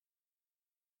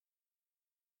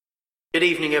Good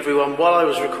evening everyone. While I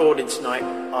was recording tonight,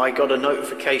 I got a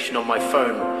notification on my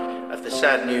phone of the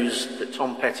sad news that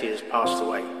Tom Petty has passed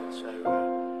away. So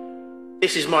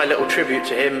this is my little tribute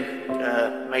to him.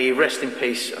 May he rest in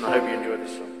peace, and I hope you enjoy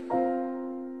this song.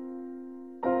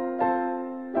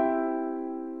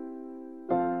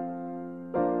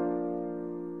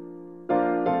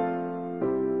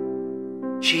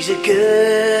 She's a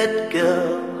good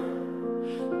girl,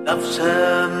 loves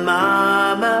her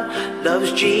mama,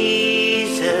 loves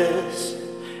Jesus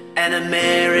and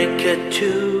America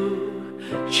too.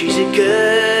 She's a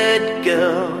good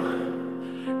girl,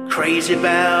 crazy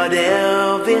about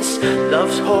Elvis,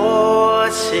 loves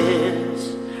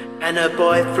horses and her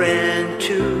boyfriend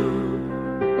too.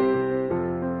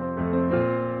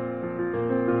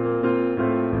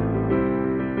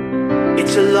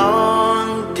 It's a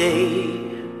long day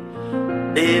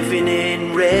living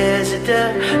in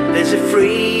residence. There's a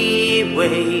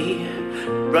freeway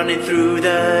running through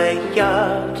the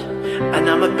yard, and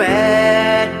I'm a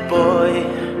bad boy,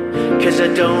 'cause I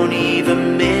don't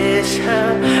even miss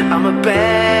her. I'm a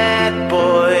bad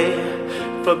boy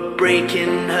for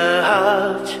breaking her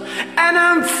heart, and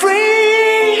I'm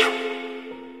free,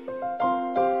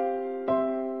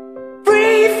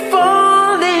 free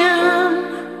falling.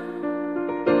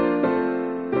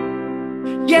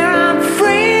 Yeah, I'm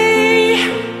free,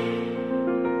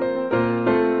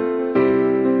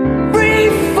 free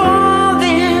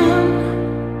falling.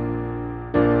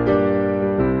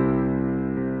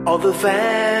 All the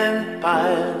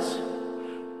vampires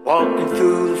walking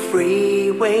through the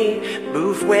freeway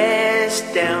move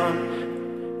west down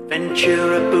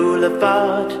Ventura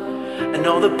Boulevard, and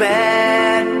all the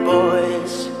bad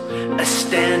boys are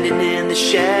standing in the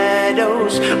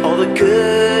shadows. All the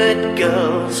good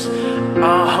girls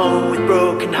are home with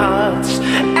broken hearts,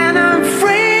 and I'm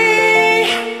free,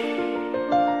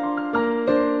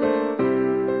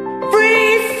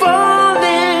 free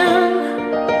falling.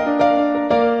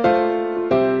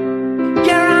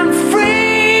 Yeah, I'm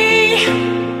free,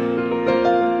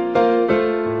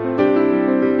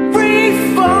 free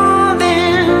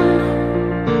falling,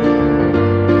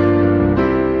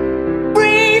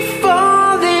 free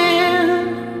falling.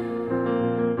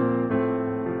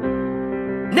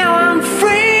 Now I'm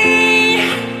free,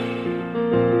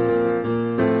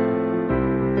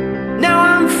 now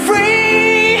I'm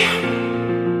free,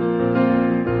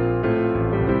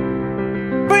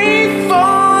 free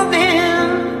falling.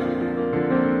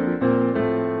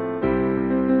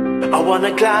 I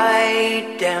wanna glide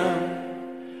down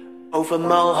over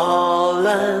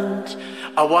Mulholland.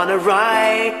 I wanna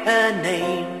write her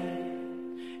name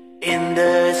in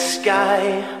the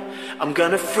sky. I'm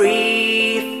gonna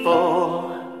free fall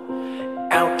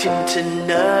out into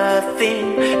nothing,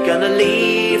 gonna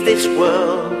leave this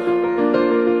world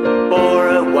for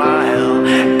a while,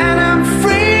 and I'm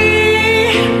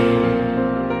free,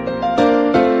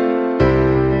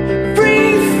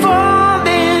 free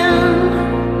falling.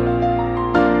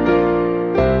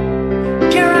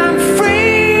 Yeah, I'm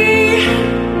free,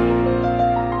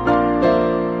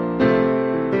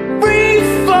 free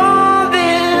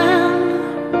falling.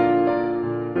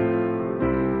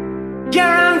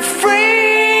 Yeah, I'm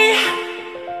free,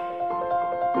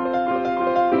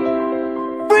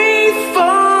 free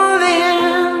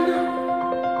falling.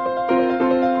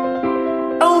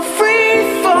 Oh, free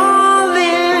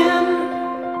falling.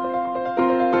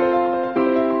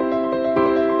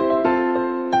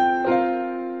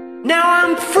 Now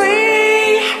I'm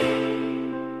free,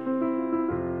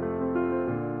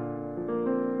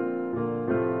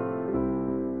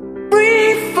 free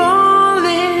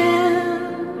falling.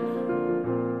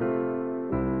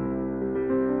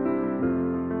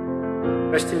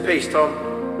 Rest in peace, Tom.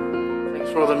 Thanks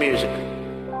for all the music.